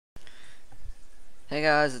Hey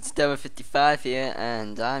guys, it's Demo55 here,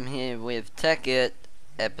 and I'm here with Tekkit,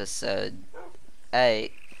 episode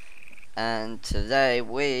 8, and today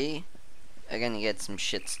we are gonna get some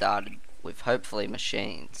shit started with hopefully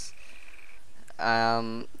machines.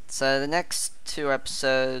 So the next two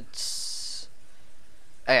episodes,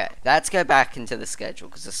 okay, let's go back into the schedule,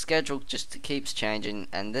 because the schedule just keeps changing,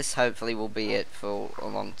 and this hopefully will be it for a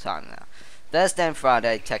long time now. Thursday and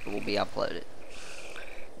Friday, Tekkit will be uploaded.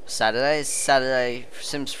 Saturday is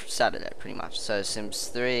Sims Saturday, pretty much. So Sims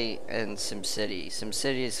 3 and SimCity.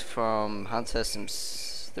 SimCity is from Hunter,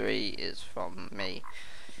 Sims 3 is from me.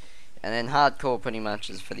 And then Hardcore pretty much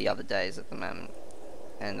is for the other days at the moment.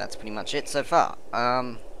 And that's pretty much it so far.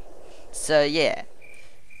 So yeah.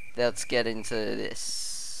 Let's get into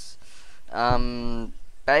this.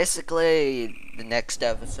 Basically, the next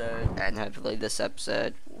episode, and hopefully this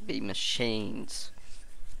episode, will be machines.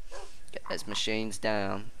 Get those machines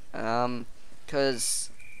down. Cause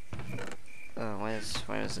where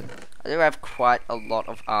is it? I do have quite a lot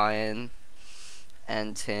of iron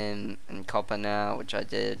and tin and copper now, which I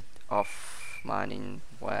did off mining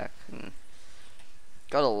work, and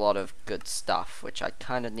got a lot of good stuff, which I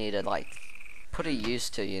kind of need to like put a use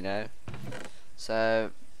to, you know.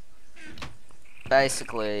 So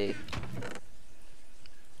basically,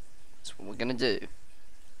 that's what we're gonna do.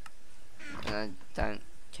 And I don't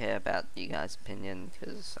care about you guys' opinion,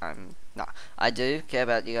 because I do care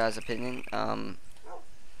about you guys' opinion.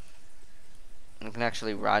 You can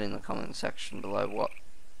actually write in the comment section below what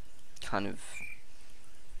kind of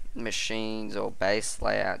machines or base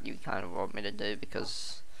layout you kind of want me to do,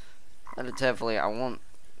 because definitely I want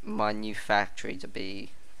my new factory to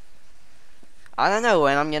be, I don't know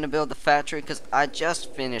when I'm gonna build the factory, because I just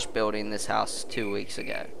finished building this house 2 weeks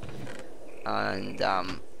ago, and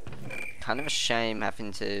kind of a shame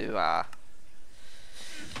having to,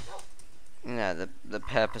 you know, the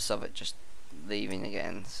purpose of it just leaving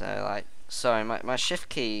again. So like, sorry, my shift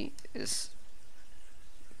key is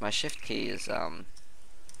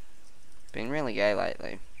been really gay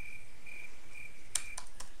lately.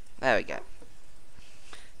 There we go.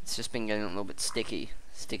 It's just been getting a little bit sticky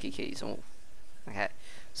keys. Oh, okay.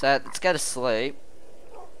 So let's go to sleep.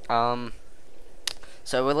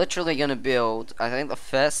 So we're literally gonna build, I think the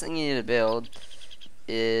first thing you need to build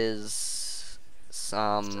is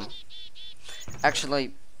some,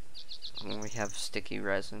 actually, we have sticky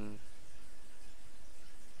resin.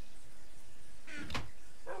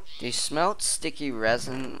 Do you smelt sticky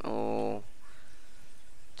resin, or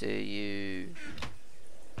do you,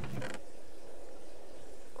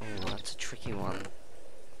 oh, that's a tricky one.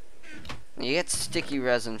 You get sticky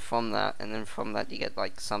resin from that, and then from that you get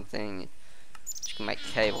like something. You can make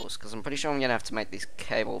cables, because I'm pretty sure I'm gonna have to make this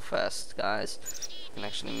cable first, guys. I can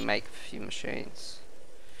actually make a few machines.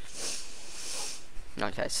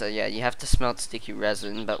 Okay, so yeah, you have to smelt sticky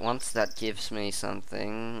resin, but once that gives me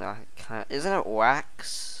something, isn't it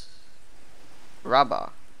wax? Rubber.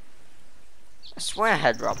 I swear I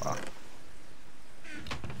had rubber.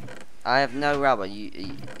 I have no rubber.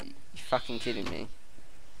 You fucking kidding me?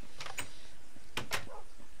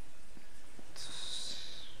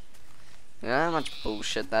 You know how much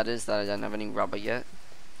bullshit that is, that I don't have any rubber yet?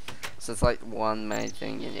 So it's like one main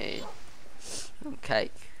thing you need.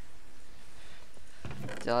 Cake.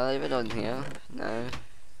 Did I leave it on here? No.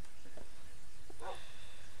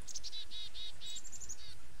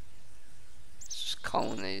 It's just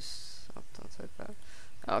coal in these. Oh, don't take that.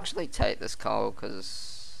 I'll actually take this coal,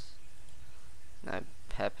 because no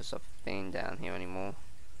purpose of being down here anymore.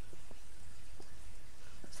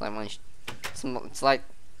 It's like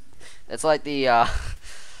it's like the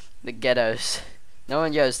the ghettos. No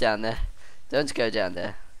one goes down there. Don't go down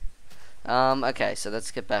there. Okay, so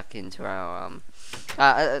let's get back into our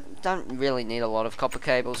I don't really need a lot of copper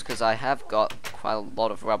cables, because I have got quite a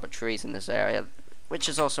lot of rubber trees in this area, which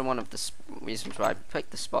is also one of the reasons why I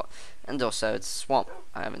picked the spot. And also it's a swamp.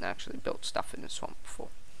 I haven't actually built stuff in the swamp before.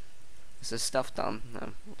 Is this stuff done?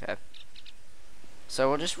 No. Okay. So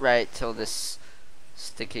we'll just wait till this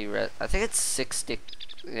sticky I think it's 6 stick.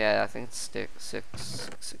 Yeah, I think it's 66.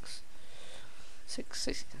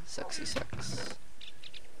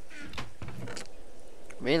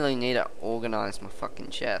 Really need to organize my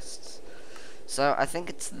fucking chests. So I think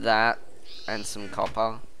it's that and some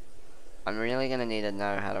copper. I'm really gonna need to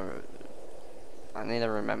know how to. I need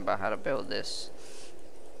to remember how to build this.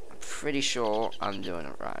 I'm pretty sure I'm doing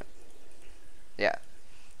it right. Yeah.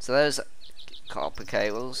 So those copper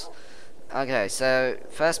cables. Okay, so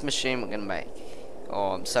first machine we're gonna make.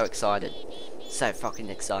 Oh, I'm so excited. So fucking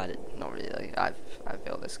excited. Not really. I've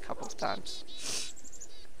built this a couple of times.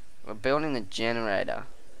 We're building the generator.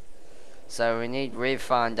 So we need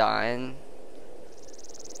refined iron.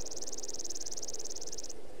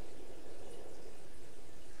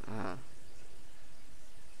 Uh,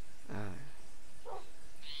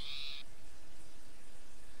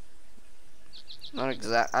 Not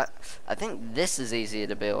exact. I think this is easier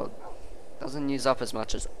to build. Doesn't use up as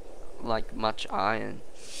much as much iron.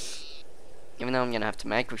 Even though I'm gonna have to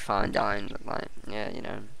make refined iron, but like, yeah, you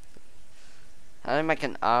know. How do I make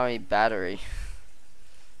an RE battery?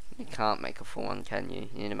 You can't make a full one, can you?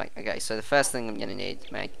 You need to make. Okay, so the first thing I'm gonna need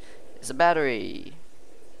to make is a battery.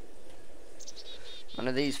 One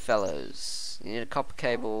of these fellows. You need a copper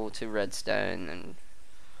cable, 2 redstone, and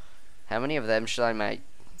how many of them should I make?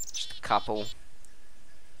 Just a couple.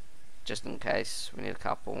 Just in case, we need a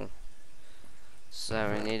couple.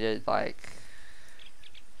 So we needed like,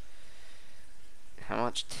 how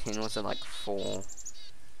much tin was it? Like 4.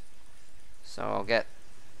 So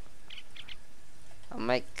I'll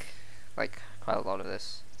make like quite a lot of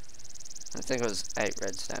this. I think it was 8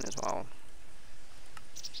 redstone as well.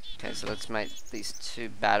 Okay, so let's make these 2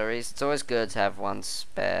 batteries. It's always good to have one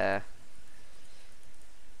spare.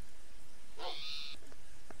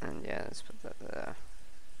 And yeah, let's put that there.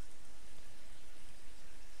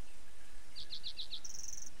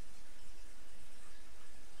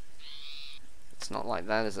 It's not like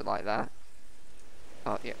that, is it like that?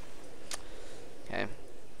 Oh, yeah. Okay.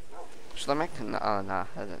 Should I make oh, nah,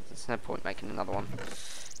 there's no point making another one.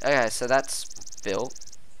 Okay, so that's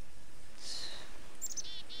built.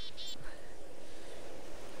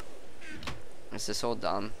 Is this all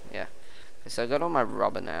done? Yeah. Okay, so I got all my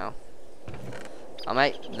rubber now. I'll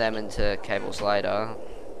make them into cables later.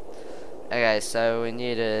 Okay, so we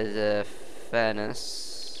needed a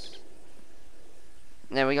furnace.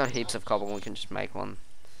 Now we got heaps of cobble, we can just make one.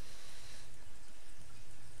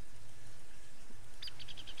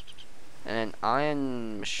 And an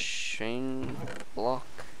iron machine block.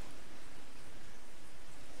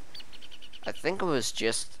 I think it was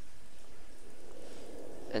just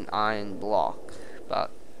an iron block,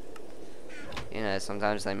 but you know,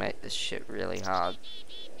 sometimes they make this shit really hard.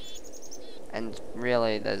 And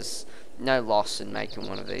really, there's no loss in making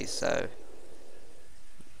one of these, so.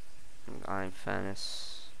 Iron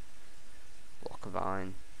furnace. Block of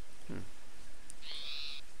iron.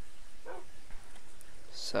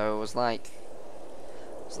 So it was like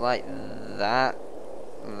that.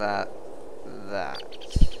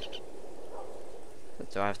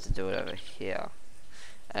 But do I have to do it over here?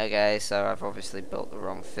 Okay, so I've obviously built the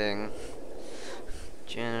wrong thing.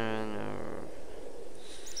 Generator.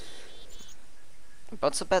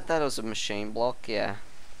 What's the bet that was a machine block? Yeah.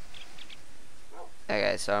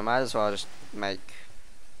 Okay, so I might as well just make.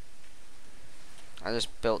 I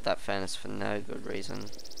just built that furnace for no good reason.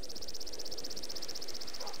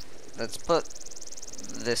 Let's put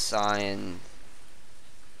this iron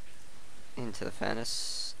into the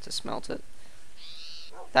furnace to smelt it.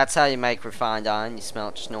 That's how you make refined iron. You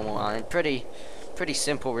smelt just normal iron. Pretty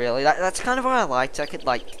simple, really. That's kind of what I like Tekkit.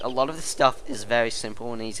 Like, a lot of the stuff is very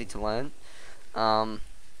simple and easy to learn.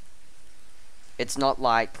 It's not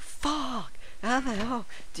like, fuck, how the hell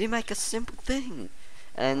do you make a simple thing?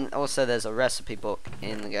 And also there's a recipe book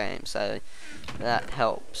in the game, so that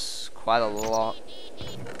helps quite a lot.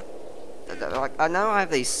 Like, I know I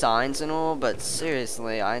have these signs and all, but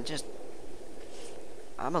seriously, I'm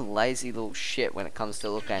a lazy little shit when it comes to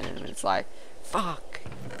looking at them. It's like, fuck,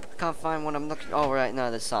 I can't find what I'm looking. Oh right, no,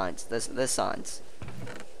 there's signs. There's signs,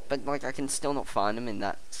 but like I can still not find them in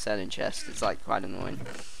that certain chest. It's like quite annoying.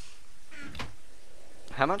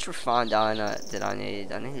 How much refined iron did I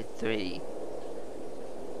need? I needed 3.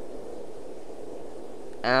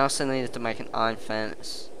 And I also needed to make an iron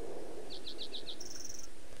furnace.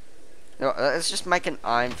 No, let's just make an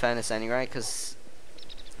iron furnace anyway, because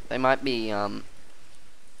they might be, I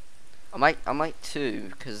might 2,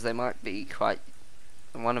 because they might be quite,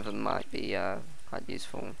 one of them might be, quite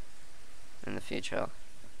useful in the future.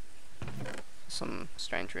 For some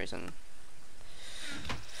strange reason.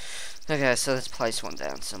 Okay, so let's place one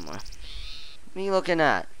down somewhere. What are you looking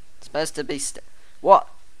at? It's supposed to be what?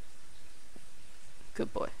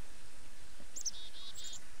 Good boy.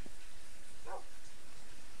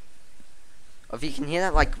 If you can hear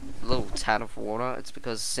that like little tad of water, it's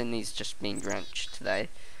because Sydney's just being drenched today.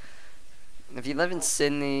 If you live in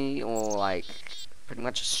Sydney or like pretty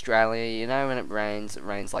much Australia, you know when it rains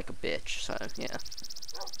like a bitch. So yeah,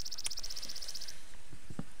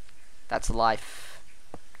 that's life.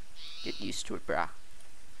 Get used to it, brah.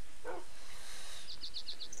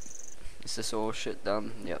 Is this all shit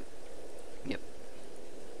done? Yep.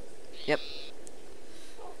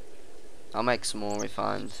 I'll make some more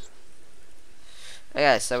refined.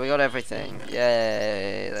 Okay, so we got everything.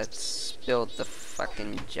 Yay! Let's build the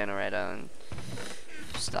fucking generator and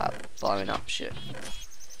start blowing up shit.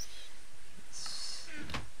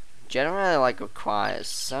 Generator like requires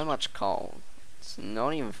so much coal. It's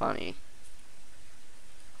not even funny.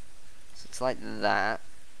 So it's like that,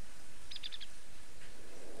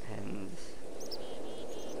 and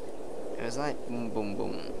it was like boom, boom,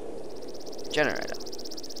 boom. Generator.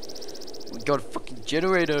 We got a fucking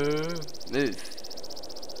generator. Move.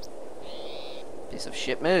 Piece of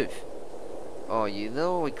shit, move. Oh, you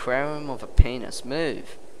little aquarium of a penis,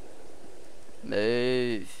 move.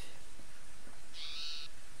 Move.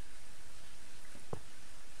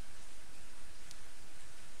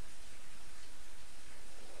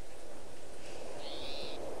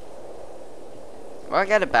 Will I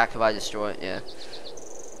get it back if I destroy it? Yeah.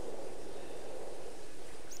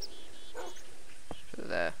 Put it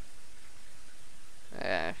there.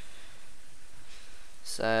 Okay.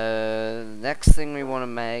 So, next thing we want to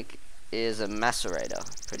make is a macerator,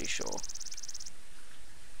 pretty sure.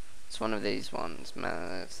 It's one of these ones.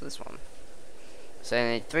 It's this one. So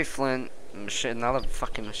I need 3 flint, another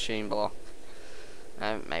fucking machine block. I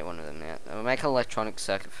haven't made one of them yet. I'll make an electronic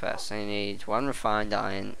circuit first. I need 1 refined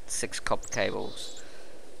iron, 6 copper cables.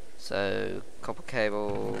 So, copper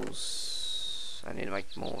cables, I need to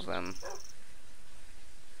make more of them.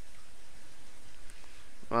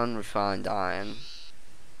 1 refined iron.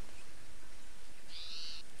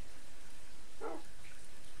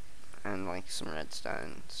 And like some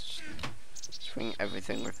redstone. Just bring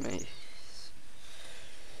everything with me.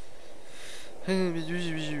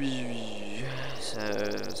 So,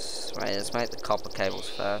 wait, let's make the copper cables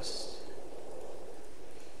first.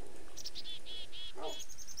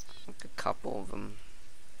 Like a couple of them.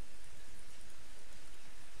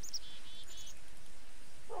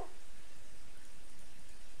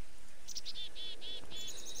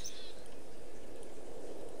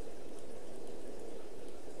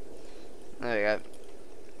 There we go.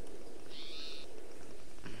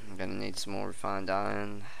 I'm gonna need some more refined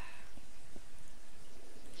iron.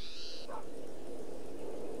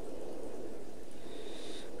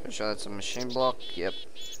 Pretty sure that's a machine block. Yep.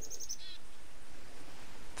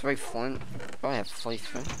 3 flint. Oh, I have 3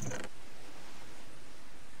 flint.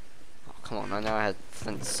 Oh, come on, I know I had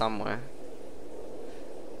flint somewhere.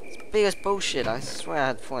 It's the biggest bullshit, I swear I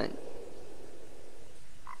had flint.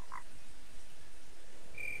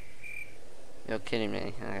 You're kidding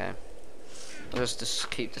me, okay. We'll just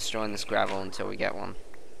keep destroying this gravel until we get one.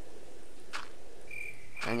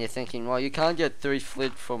 And you're thinking, well, you can't get 3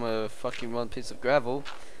 flint from a fucking 1 piece of gravel.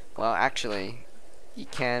 Well, actually, you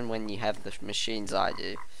can when you have the machines I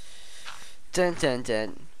do. Dun dun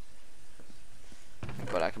dun.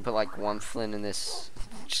 But I can put like 1 flint in this.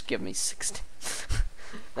 Just give me 60.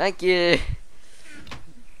 Thank you.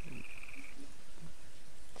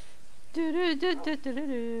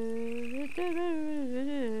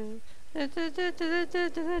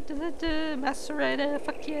 Macerator,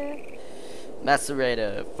 fuck yeah.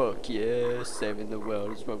 Macerator, fuck yeah. Saving the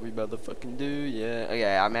world is what we motherfucking do, yeah.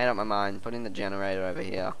 Okay, I made up my mind. Putting the generator over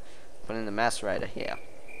here. Putting the macerator here.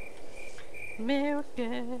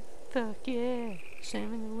 America, fuck yeah.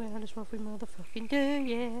 Saving the world is what we motherfucking do,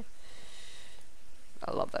 yeah.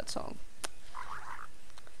 I love that song.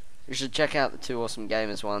 You should check out the 2 Awesome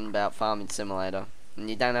Gamers one about Farming Simulator. And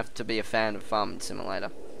you don't have to be a fan of Farming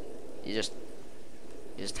Simulator. You just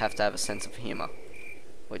have to have a sense of humor,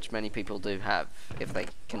 which many people do have if they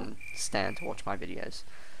can stand to watch my videos.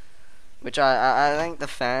 Which I think the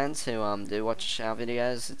fans who do watch our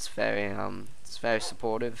videos, it's very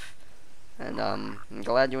supportive, and I'm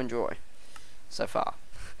glad you enjoy so far.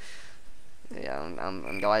 Yeah,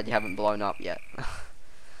 I'm glad you haven't blown up yet.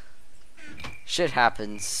 Shit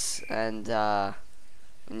happens, and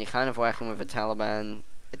when you're kind of working with the Taliban,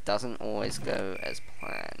 it doesn't always go as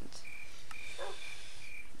planned.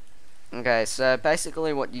 Okay, so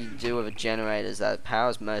basically what you do with a generator is that it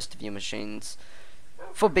powers most of your machines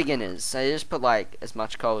for beginners. So you just put like as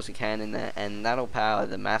much coal as you can in there, and that'll power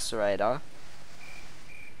the macerator.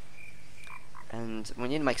 And we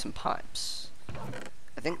need to make some pipes.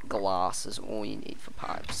 I think glass is all you need for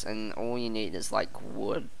pipes, and all you need is like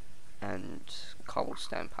wood and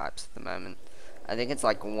cobblestone pipes at the moment. I think it's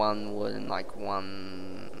like 1 wood and like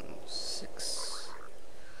 1/6.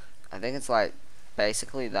 I think it's like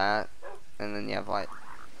basically that, and then you have like,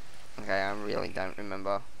 okay, I really don't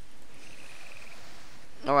remember.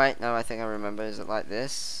 Alright, no, I think I remember. Is it like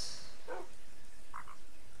this?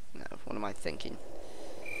 No, what am I thinking?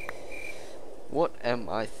 What am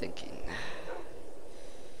I thinking?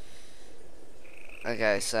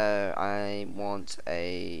 Okay, so I want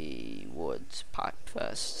a wood pipe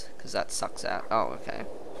first, because that sucks out. Oh, okay.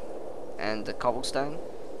 And the cobblestone?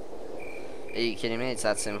 Are you kidding me? It's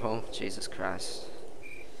that simple? Jesus Christ.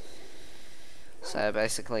 So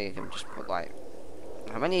basically you can just put like...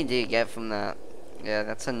 How many do you get from that? Yeah,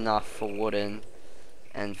 that's enough for wooden.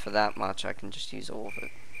 And for that much I can just use all of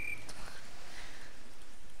it.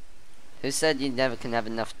 Who said you never can have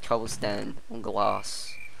enough cobblestone or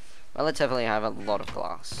glass? Relatively I have a lot of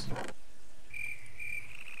glass.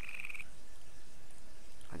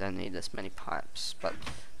 I don't need this many pipes, but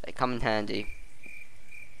they come in handy.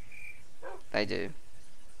 They do.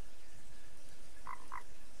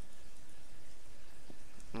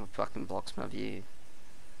 Oh, fucking blocks my view.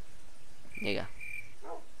 Nigga.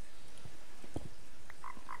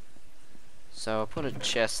 So I'll put a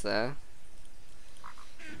chest there.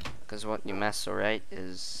 Because what you macerate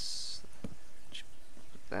is...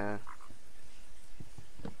 there.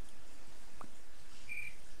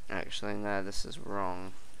 Actually, no, this is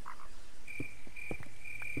wrong.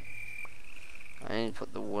 I need to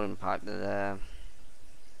put the wooden pipe there.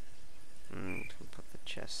 Can put the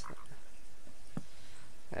chest there.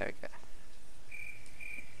 There we go.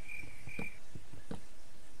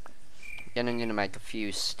 Gonna need to make a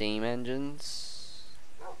few steam engines.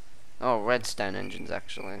 Oh, redstone engines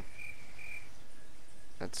actually.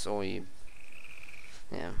 That's all you...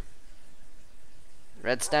 yeah.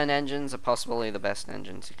 Redstone engines are possibly the best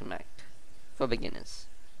engines you can make. For beginners.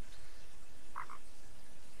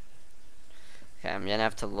 Okay, I'm gonna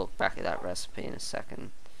have to look back at that recipe in a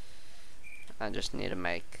second. I just need to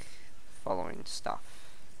make the following stuff.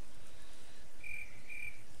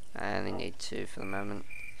 I only need 2 for the moment.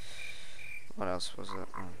 What else was it?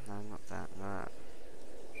 Oh, no, not that,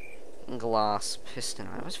 that. Glass piston.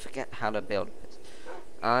 I always forget how to build a piston.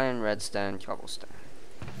 Iron, redstone, cobblestone.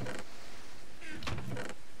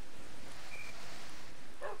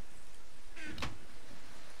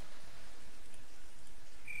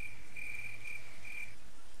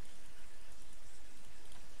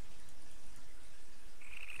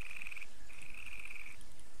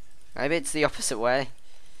 Maybe it's the opposite way.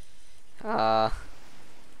 Yeah,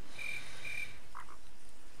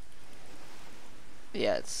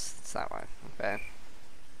 it's that way. Okay.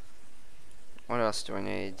 What else do I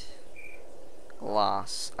need?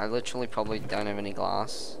 Glass. I literally probably don't have any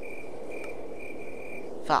glass.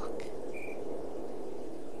 Fuck.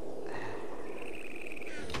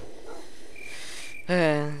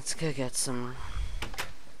 Let's go get some.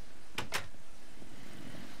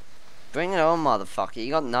 Bring it on, motherfucker.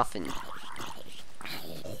 You got nothing.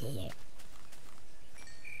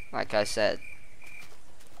 Like I said,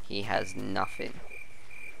 he has nothing.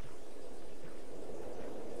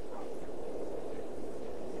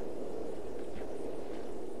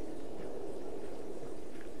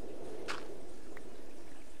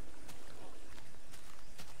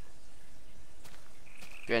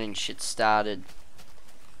 Getting shit started.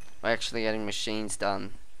 We're actually getting machines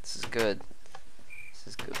done. This is good. This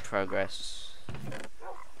is good progress.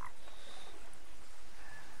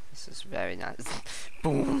 This is very nice.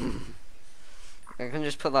 Boom! I can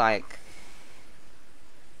just put like...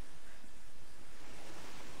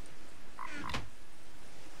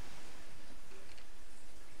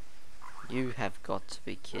 You have got to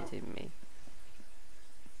be kidding me.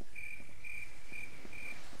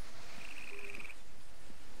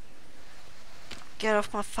 Get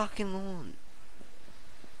off my fucking lawn.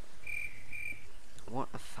 What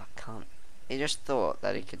a fuck cunt. He just thought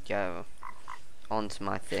that he could go onto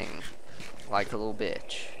my thing like a little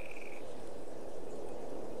bitch.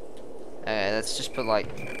 Okay, let's just put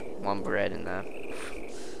like 1 bread in there.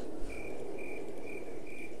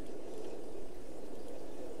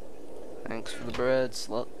 Thanks for the bread,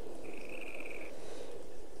 slut.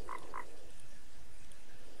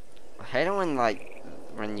 I hate it when like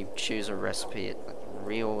when you choose a recipe it like,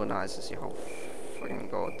 reorganizes your whole fucking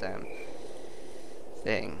goddamn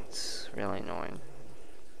thing. It's really annoying.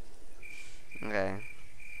 Okay.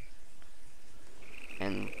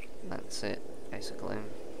 And that's it, basically.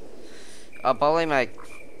 I'll probably make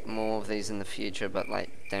more of these in the future, but like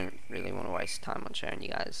don't really want to waste time on showing you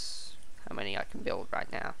guys how many I can build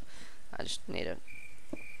right now. I just need to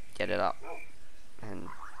get it up and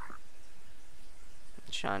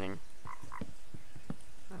shining.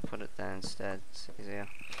 I'll put it there instead, it's easier.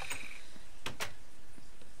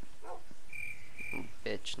 Oh,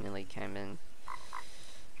 bitch nearly came in.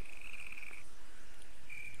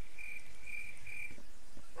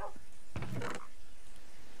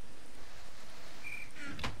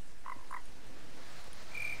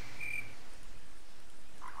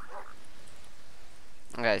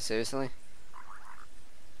 Okay, seriously?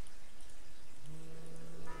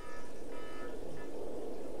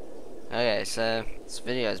 Okay, so this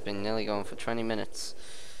video has been nearly going for 20 minutes.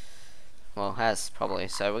 Well, has probably.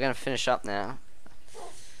 So we're gonna finish up now.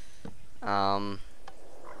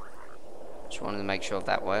 Just wanted to make sure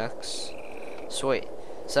that works. Sweet.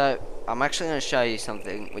 So I'm actually gonna show you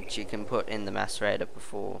something which you can put in the macerator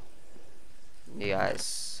before you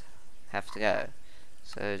guys have to go.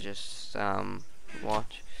 So just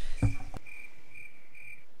watch.